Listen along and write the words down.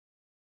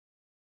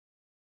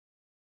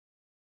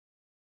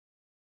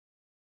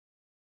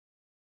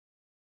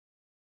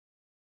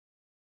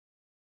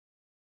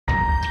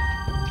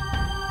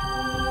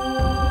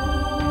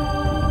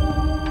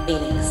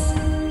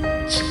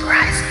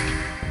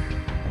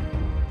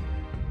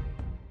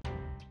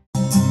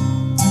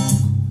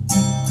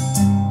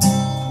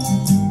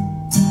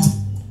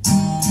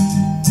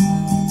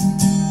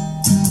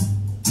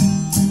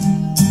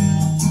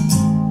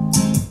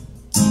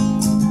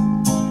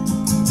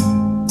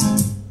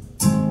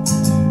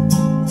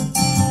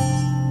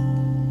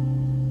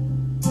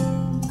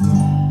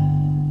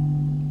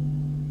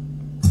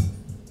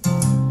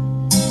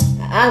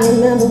I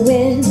remember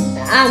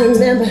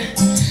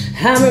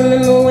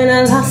when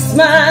I lost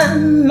my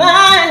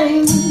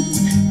mind.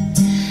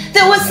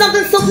 There was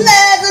something so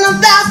pleasant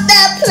about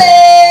that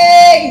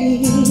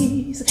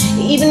place.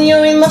 Even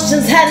your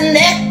emotions had an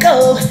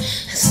echo,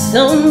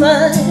 so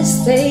much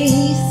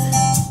space.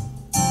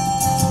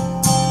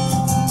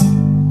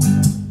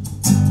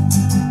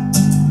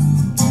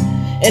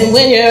 And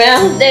when you're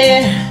out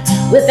there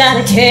without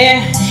a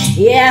care,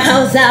 yeah,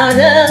 I was out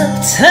of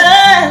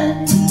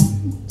touch.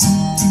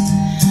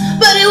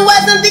 But it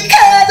wasn't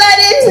because I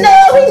didn't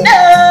know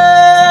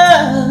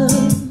enough.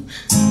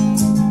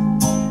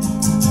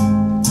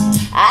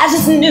 I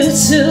just knew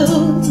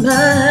too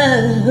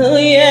much. Oh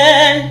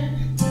yeah,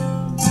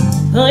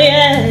 oh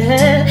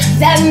yeah.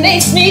 That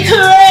makes me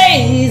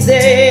crazy.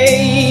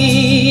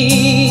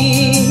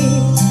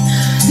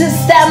 Does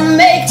that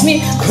make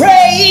me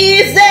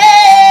crazy?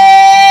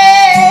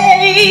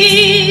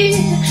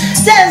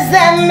 Does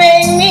that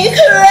make me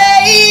crazy?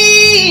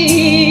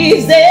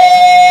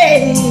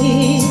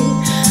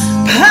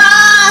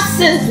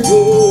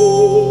 Possibly.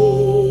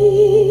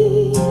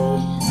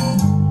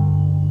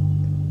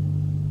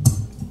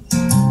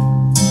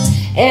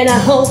 And I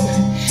hope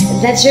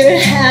that you're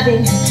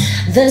having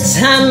the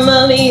time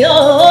of your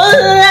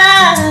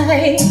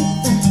life.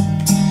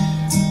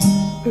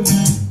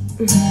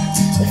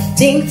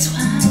 Think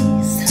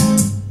twice.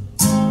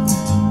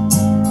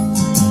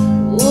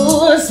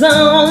 Ooh, it's my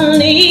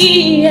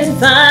only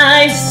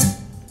advice.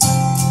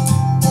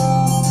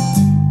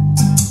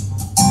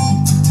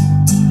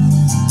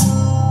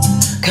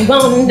 Come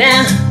on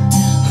now,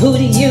 who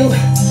do you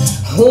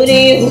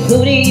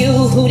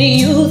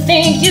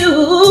think you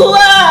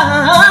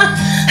are?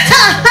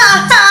 Ha ha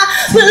ha,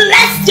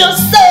 bless your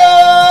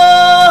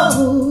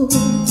soul.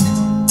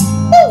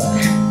 Woo.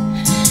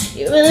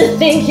 You really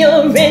think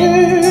you're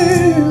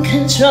in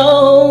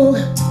control?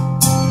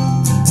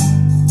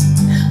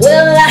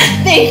 Well, I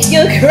think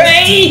you're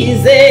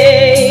crazy.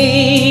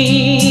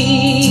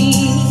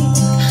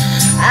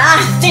 I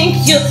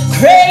think you're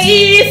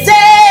crazy.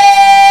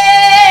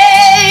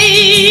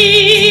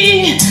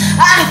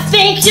 I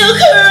think you're crazy,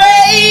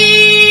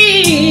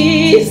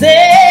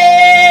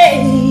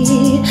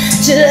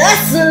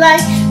 just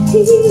like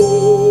me.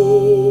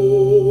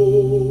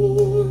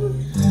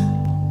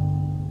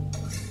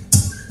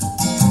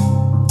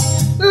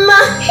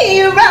 My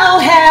hero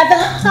had the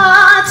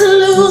heart to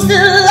lose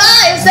their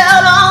lives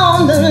out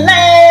on the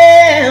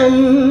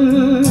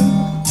lamb.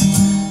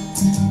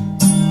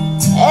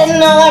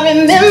 And all I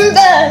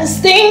remember is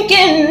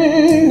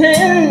thinking,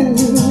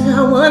 I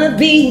wanna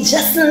be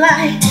just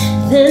like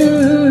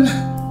them.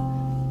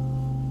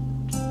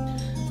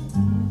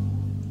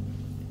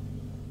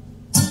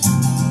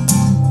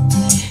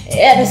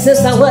 Ever since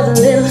I was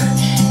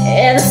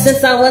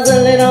a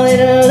little, it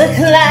looked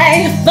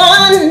like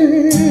fun.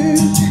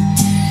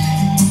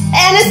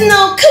 And it's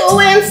no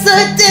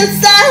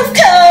coincidence I've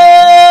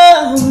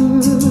come.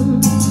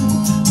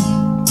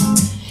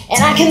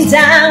 And I can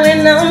die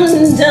when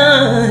I'm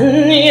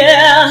done,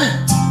 yeah.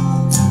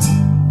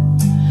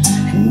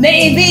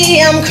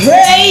 Maybe I'm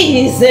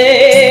crazy.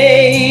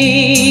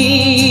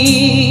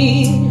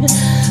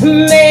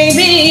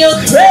 Maybe you're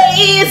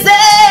crazy.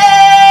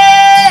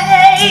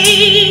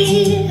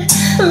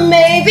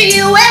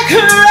 Maybe we're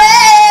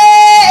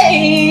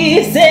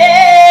crazy.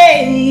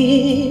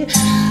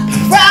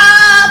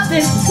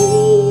 Prophecy.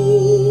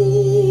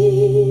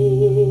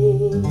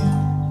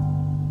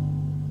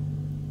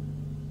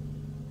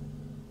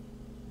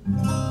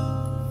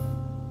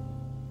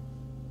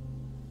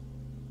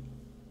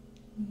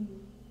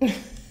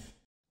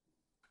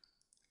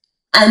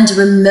 And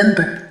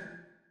remember,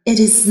 it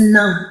is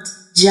not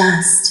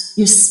just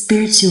your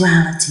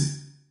spirituality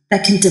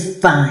that can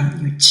define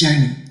your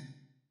journey.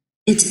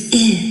 It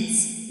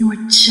is your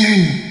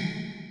journey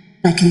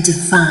that can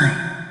define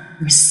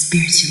your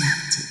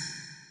spirituality.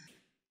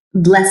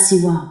 Bless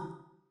you all.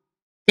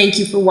 Thank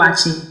you for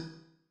watching.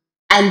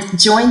 And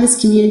join this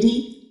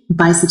community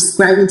by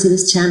subscribing to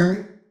this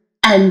channel.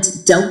 And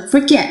don't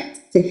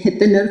forget to hit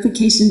the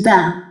notification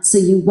bell so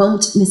you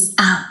won't miss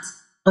out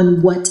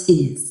on what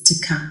is to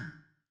come.